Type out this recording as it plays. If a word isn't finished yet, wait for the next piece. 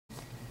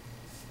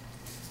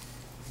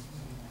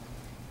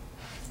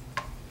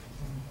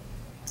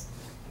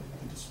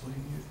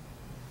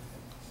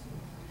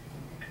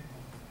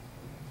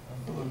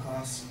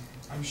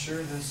I'm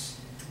sure this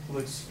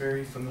looks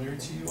very familiar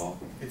to you all.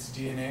 It's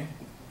DNA.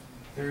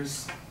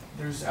 There's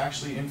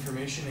actually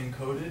information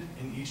encoded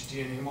in each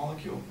DNA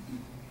molecule.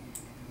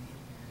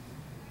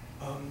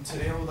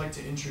 Today I would like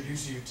to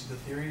introduce you to the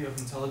theory of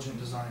intelligent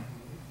design.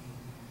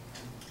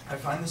 I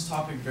find this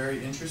topic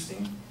very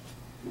interesting.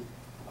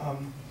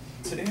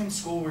 Today in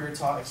school we were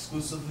taught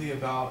exclusively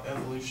about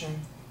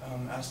evolution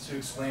as to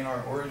explain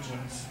our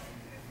origins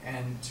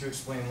and to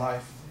explain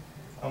life.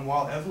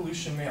 While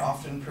evolution may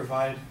often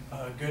provide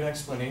a good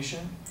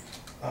explanation,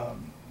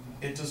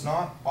 it does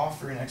not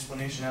offer an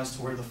explanation as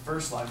to where the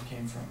first life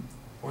came from,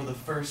 or the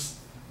first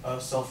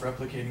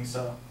self-replicating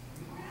cell.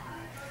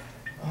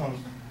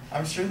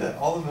 I'm sure that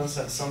all of us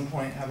at some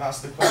point have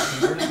asked the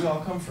question, where did we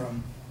all come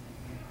from?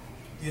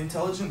 The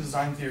intelligent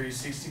design theory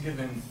seeks to give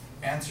an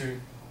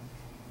answer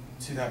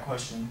to that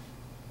question.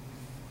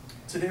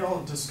 Today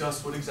I'll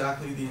discuss what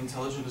exactly the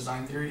intelligent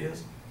design theory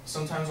is.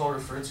 Sometimes I'll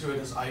refer to it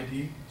as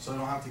ID, so I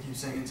don't have to keep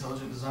saying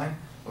intelligent design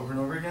over and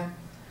over again.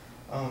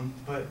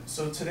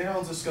 So today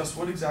I'll discuss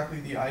what exactly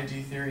the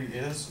ID theory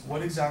is,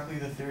 what exactly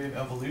the theory of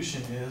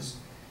evolution is,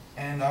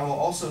 and I will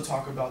also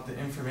talk about the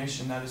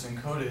information that is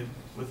encoded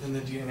within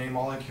the DNA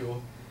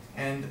molecule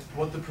and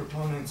what the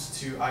proponents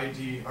to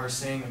ID are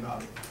saying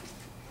about it.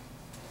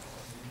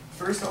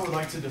 First, I would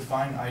like to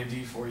define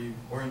ID for you,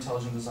 or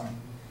intelligent design,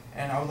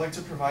 and I would like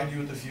to provide you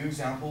with a few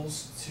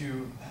examples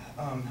to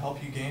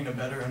help you gain a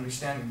better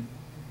understanding.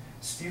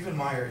 Stephen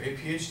Meyer, a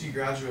PhD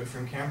graduate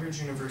from Cambridge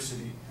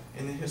University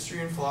in the history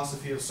and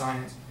philosophy of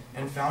science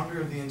and founder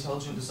of the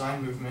intelligent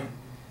design movement,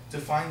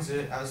 defines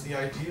it as the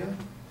idea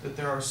that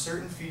there are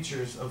certain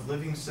features of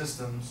living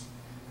systems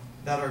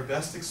that are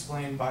best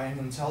explained by an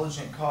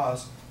intelligent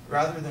cause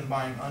rather than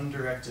by an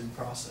undirected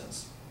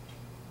process.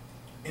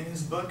 In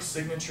his book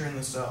Signature in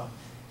the Cell,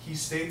 he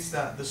states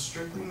that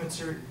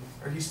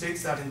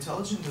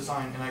intelligent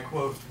design, and I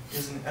quote,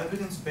 is an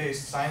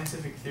evidence-based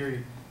scientific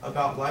theory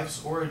about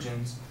life's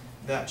origins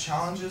that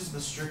challenges the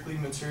strictly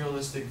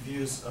materialistic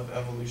views of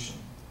evolution.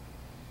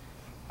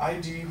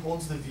 ID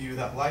holds the view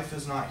that life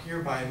is not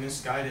here by a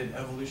misguided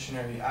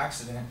evolutionary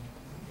accident,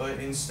 but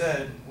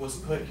instead was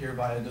put here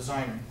by a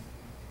designer.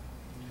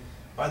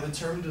 By the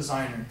term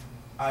designer,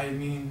 I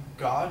mean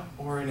God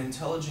or an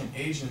intelligent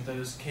agent that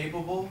is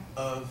capable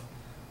of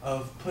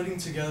putting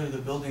together the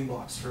building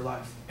blocks for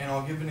life. And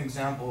I'll give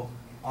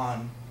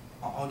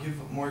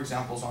more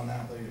examples on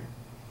that later.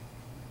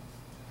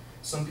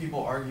 Some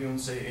people argue and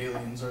say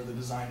aliens are the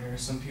designers.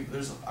 Some people,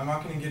 I'm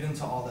not going to get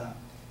into all that,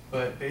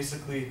 but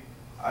basically,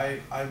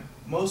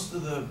 most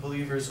of the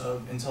believers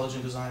of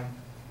intelligent design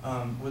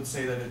would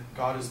say that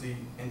God is the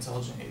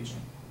intelligent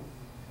agent.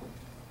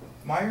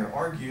 Meyer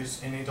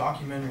argues in a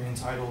documentary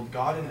entitled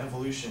God and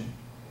Evolution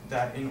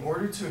that in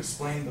order to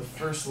explain the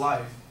first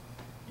life,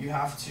 you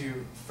have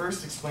to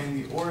first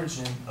explain the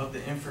origin of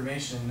the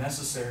information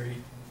necessary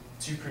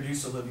to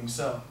produce a living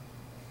cell.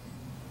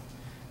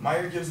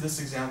 Meyer gives this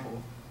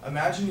example.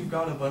 Imagine you've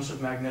got a bunch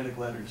of magnetic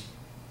letters,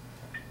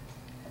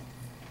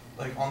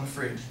 like on the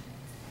fridge.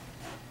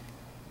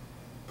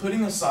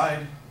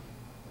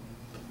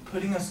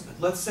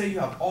 Let's say you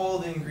have all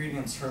the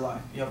ingredients for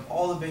life. You have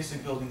all the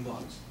basic building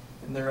blocks,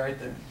 and they're right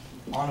there,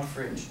 on a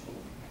fridge.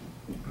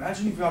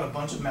 Imagine you've got a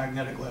bunch of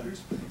magnetic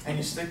letters, and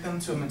you stick them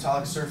to a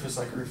metallic surface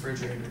like a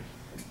refrigerator.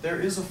 There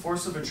is a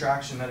force of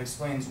attraction that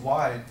explains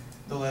why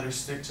the letters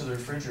stick to the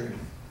refrigerator.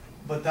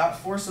 But that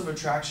force of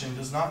attraction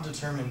does not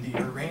determine the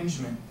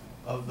arrangement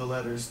of the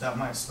letters that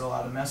might spell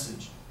out a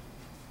message.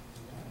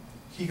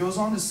 He goes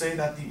on to say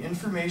that the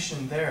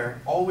information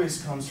there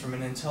always comes from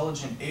an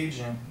intelligent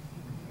agent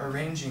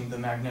arranging the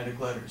magnetic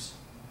letters.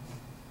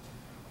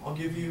 I'll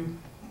give you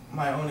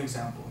my own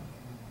example.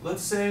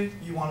 Let's say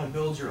you want to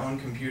build your own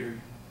computer.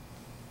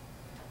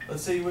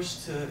 Let's say you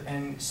wish to,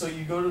 and so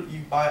you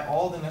buy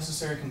all the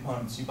necessary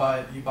components. You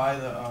buy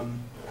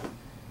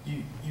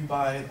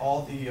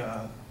all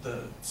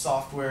the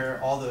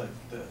software, all the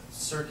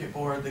circuit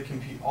board,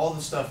 all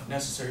the stuff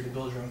necessary to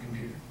build your own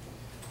computer.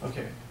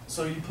 Okay,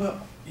 so you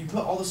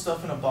put all the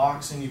stuff in a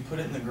box and you put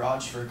it in the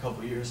garage for a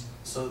couple years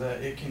so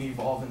that it can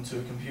evolve into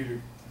a computer.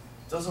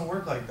 It doesn't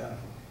work like that.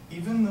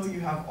 Even though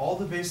you have all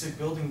the basic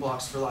building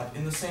blocks for life,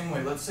 in the same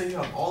way, let's say you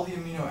have all the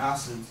amino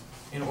acids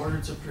in order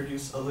to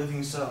produce a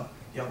living cell.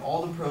 You have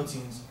all the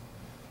proteins,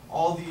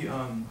 all the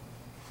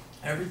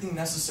everything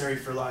necessary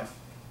for life.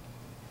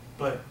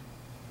 But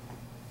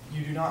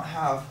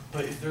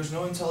if there's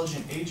no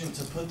intelligent agent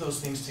to put those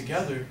things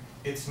together,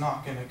 it's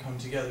not going to come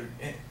together.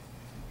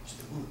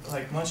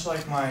 Much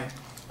like my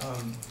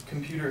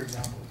computer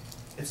example,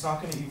 it's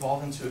not going to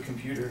evolve into a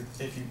computer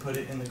if you put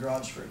it in the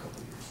garage for a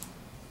couple years.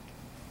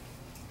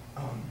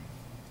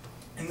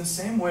 In the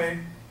same way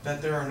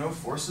that there are no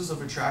forces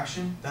of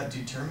attraction that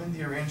determine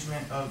the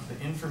arrangement of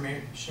the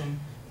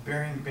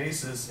information-bearing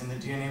basis in the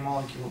DNA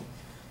molecule,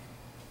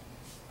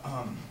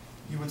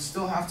 you would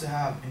still have to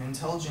have an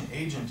intelligent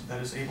agent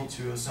that is able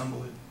to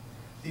assemble it.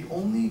 The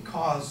only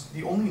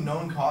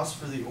known cause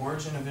for the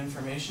origin of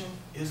information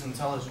is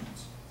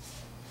intelligence.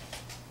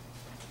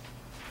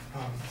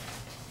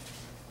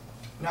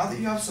 Now that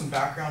you have some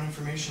background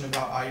information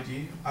about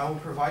ID, I will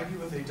provide you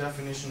with a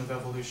definition of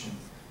evolution.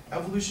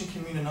 Evolution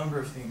can mean a number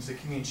of things. It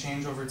can mean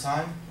change over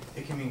time,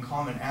 it can mean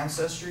common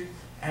ancestry,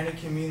 and it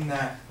can mean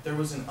that there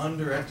was an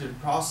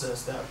undirected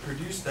process that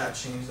produced that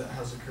change that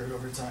has occurred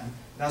over time.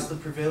 That's the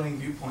prevailing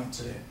viewpoint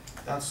today.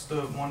 That's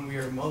the one we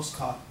are most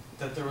taught,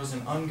 that there was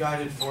an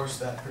unguided force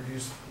that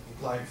produced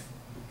life.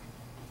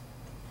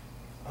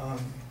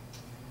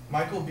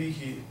 Michael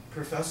Behe,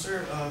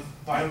 professor of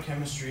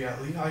biochemistry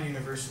at Lehigh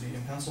University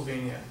in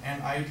Pennsylvania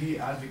and ID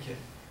advocate,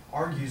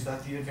 argues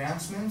that the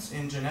advancements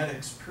in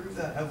genetics prove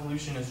that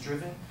evolution is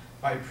driven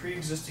by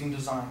pre-existing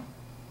design.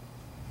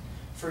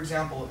 For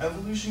example,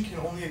 evolution can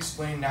only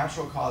explain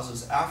natural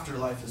causes after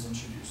life is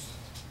introduced,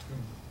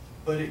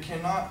 but it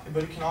can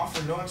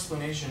offer no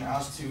explanation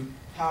as to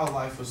how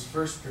life was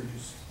first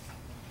produced.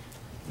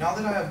 Now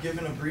that I have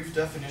given a brief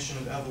definition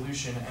of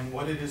evolution and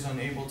what it is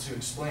unable to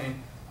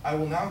explain, I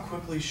will now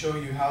quickly show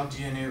you how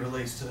DNA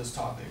relates to this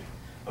topic.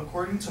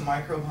 According to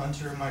Microbe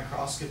Hunter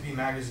Microscopy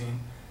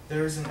magazine,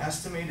 there is an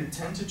estimated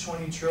 10 to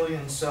 20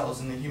 trillion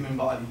cells in the human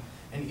body,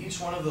 and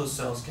each one of those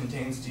cells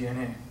contains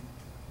DNA.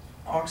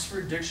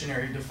 Oxford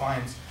Dictionary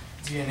defines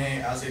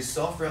DNA as a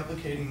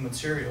self-replicating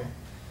material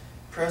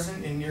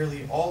present in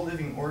nearly all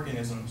living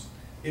organisms.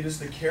 It is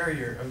the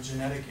carrier of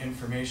genetic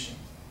information.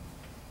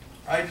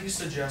 IP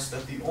suggests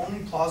that the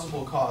only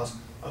plausible cause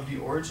of the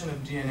origin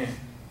of DNA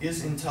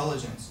is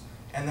intelligence,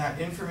 and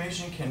that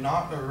information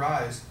cannot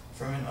arise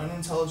from an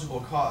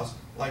unintelligible cause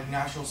like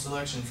natural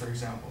selection, for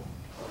example.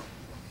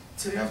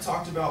 Today I've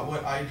talked about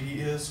what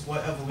ID is,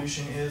 what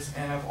evolution is,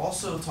 and I've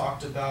also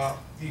talked about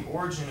the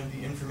origin of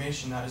the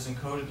information that is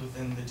encoded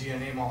within the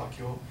DNA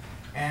molecule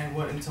and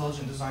what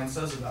intelligent design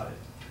says about it.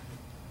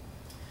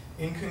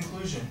 In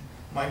conclusion,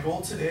 my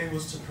goal today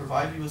was to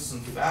provide you with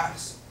some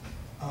facts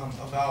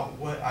about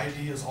what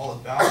ID is all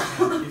about.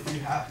 And if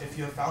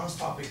you have found this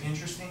topic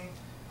interesting,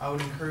 I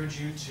would encourage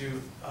you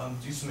to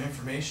do some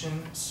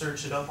information,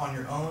 search it up on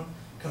your own,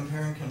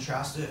 compare and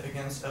contrast it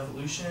against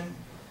evolution.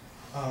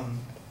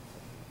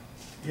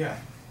 Yeah.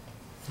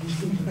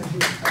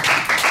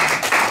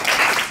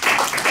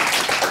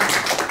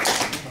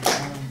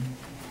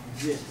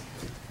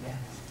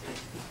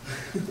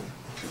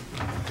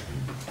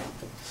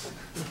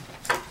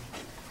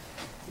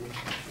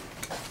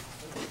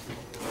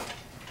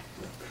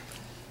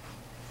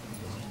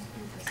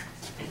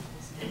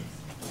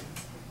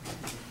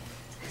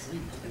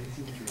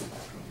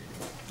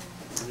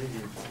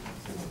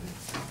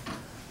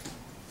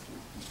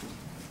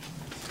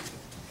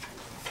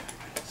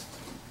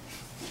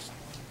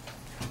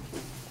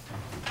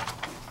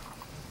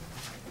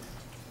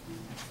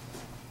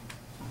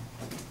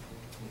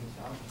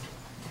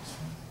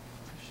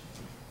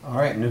 All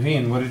right,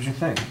 Naveen, what did you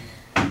think?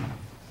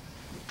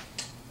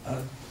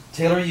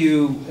 Taylor,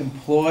 you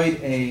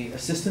employed an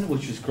assistant,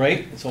 which was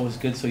great. It's always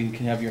good so you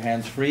can have your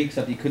hands free,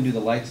 except you couldn't do the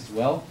lights as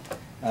well.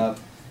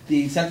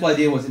 The central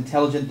idea was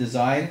intelligent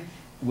design,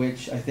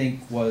 which I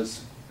think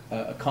was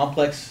a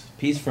complex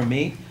piece for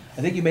me.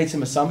 I think you made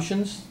some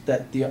assumptions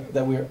that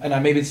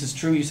maybe this is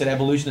true. You said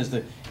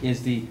evolution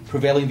is the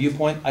prevailing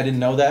viewpoint. I didn't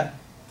know that.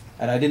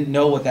 And I didn't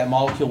know what that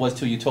molecule was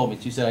till you told me.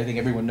 So you said, I think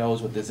everyone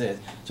knows what this is.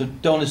 So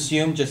don't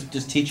assume, just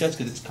teach us,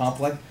 because it's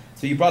complex.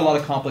 So you brought a lot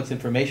of complex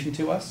information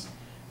to us.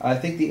 I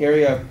think the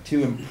area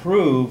to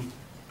improve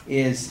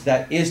is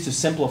to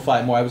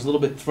simplify more. I was a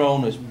little bit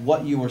thrown as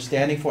what you were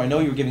standing for. I know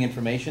you were giving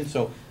information,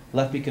 so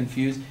left me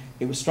confused.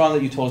 It was strong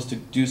that you told us to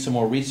do some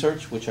more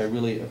research, which I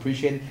really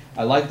appreciated.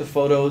 I liked the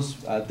photos.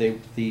 They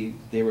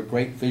were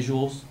great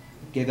visuals.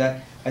 Gave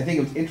that. I think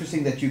it was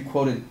interesting that you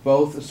quoted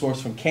both a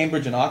source from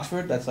Cambridge and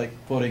Oxford. That's like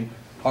quoting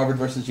Harvard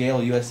versus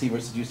Yale, USC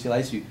versus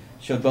UCLA. So you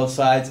showed both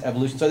sides,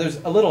 evolution. So there's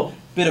a little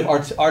bit of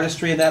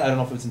artistry in that. I don't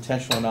know if it's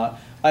intentional or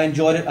not. I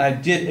enjoyed it. I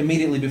did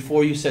immediately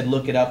before you said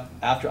look it up.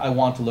 After I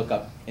want to look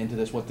up into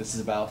this, what this is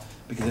about,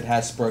 because it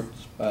has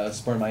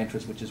spurred my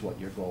interest, which is what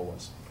your goal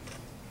was.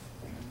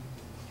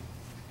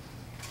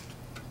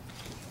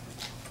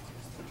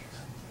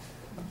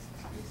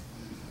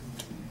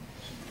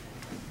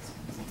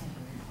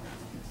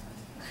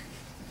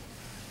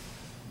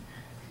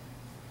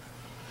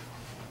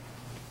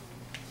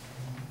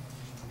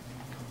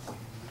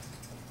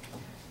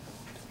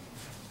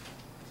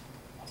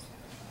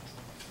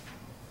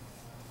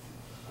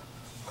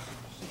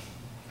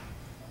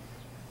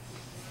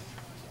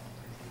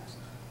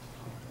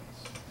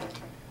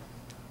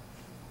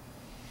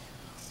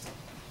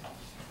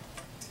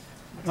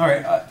 All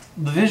right,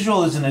 the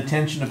visual as an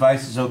attention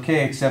device is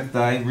okay, except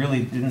I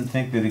really didn't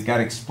think that it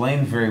got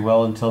explained very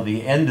well until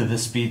the end of the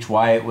speech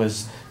why it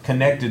was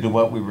connected to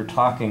what we were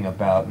talking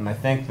about. And I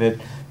think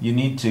that you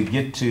need to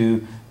get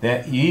to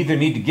that. You either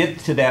need to get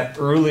to that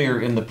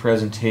earlier in the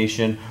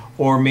presentation,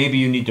 or maybe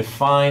you need to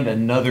find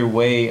another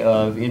way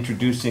of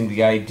introducing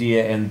the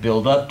idea and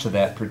build up to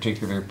that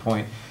particular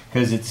point,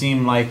 because it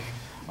seemed like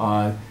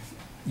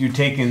you're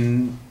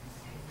taking,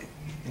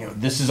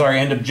 this is our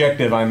end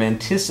objective, I'm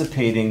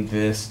anticipating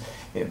this,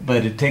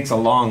 but it takes a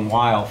long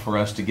while for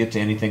us to get to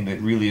anything that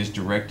really is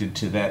directed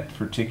to that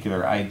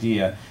particular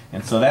idea.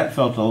 And so that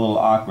felt a little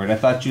awkward. I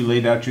thought you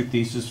laid out your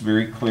thesis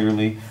very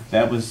clearly.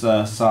 That was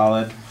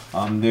solid.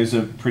 There's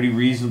a pretty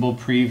reasonable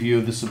preview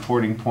of the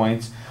supporting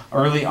points.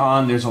 Early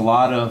on, there's a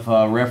lot of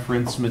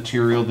reference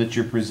material that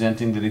you're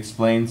presenting that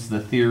explains the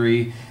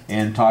theory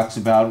and talks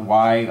about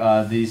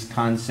why these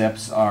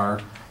concepts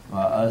are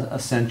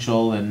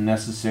essential and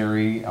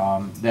necessary.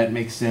 That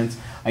makes sense.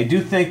 I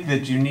do think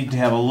that you need to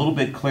have a little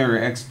bit clearer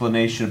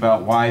explanation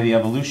about why the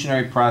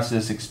evolutionary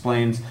process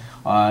explains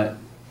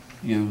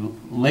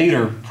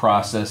later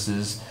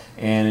processes,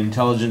 and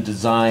intelligent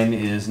design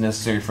is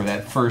necessary for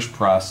that first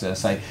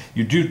process.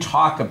 You do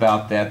talk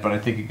about that, but I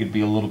think it could be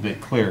a little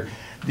bit clearer.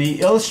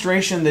 The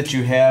illustration that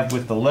you have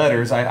with the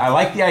letters, I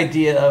like the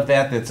idea of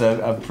that. That's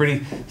a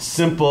pretty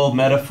simple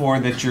metaphor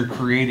that you're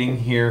creating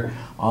here.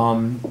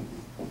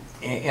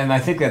 And I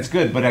think that's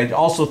good, but I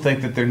also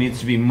think that there needs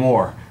to be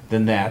more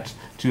than that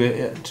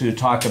to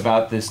talk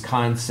about this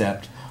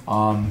concept.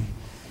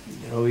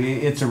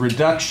 It's a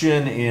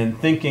reduction in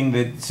thinking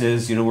that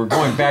says, we're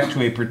going back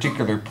to a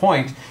particular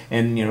point,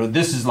 and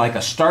this is like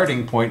a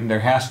starting point, and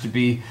there has to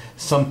be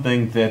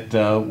something that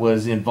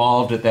was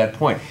involved at that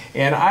point.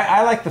 And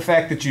I like the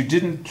fact that you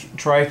didn't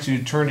try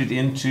to turn it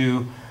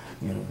into,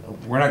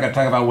 we're not going to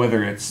talk about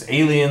whether it's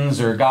aliens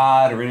or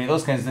God or any of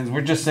those kinds of things.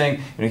 We're just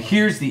saying,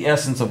 here's the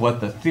essence of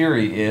what the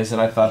theory is,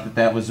 and I thought that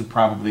that was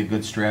probably a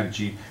good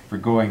strategy for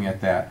going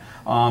at that.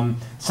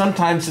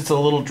 Sometimes it's a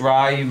little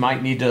dry. You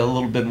might need a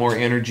little bit more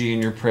energy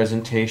in your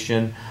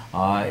presentation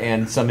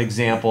and some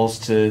examples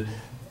to,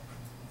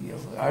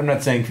 I'm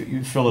not saying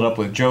you fill it up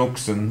with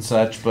jokes and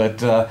such, but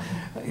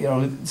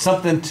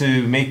something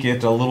to make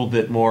it a little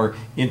bit more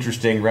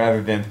interesting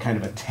rather than kind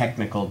of a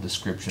technical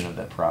description of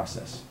that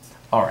process.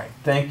 All right,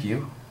 thank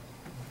you.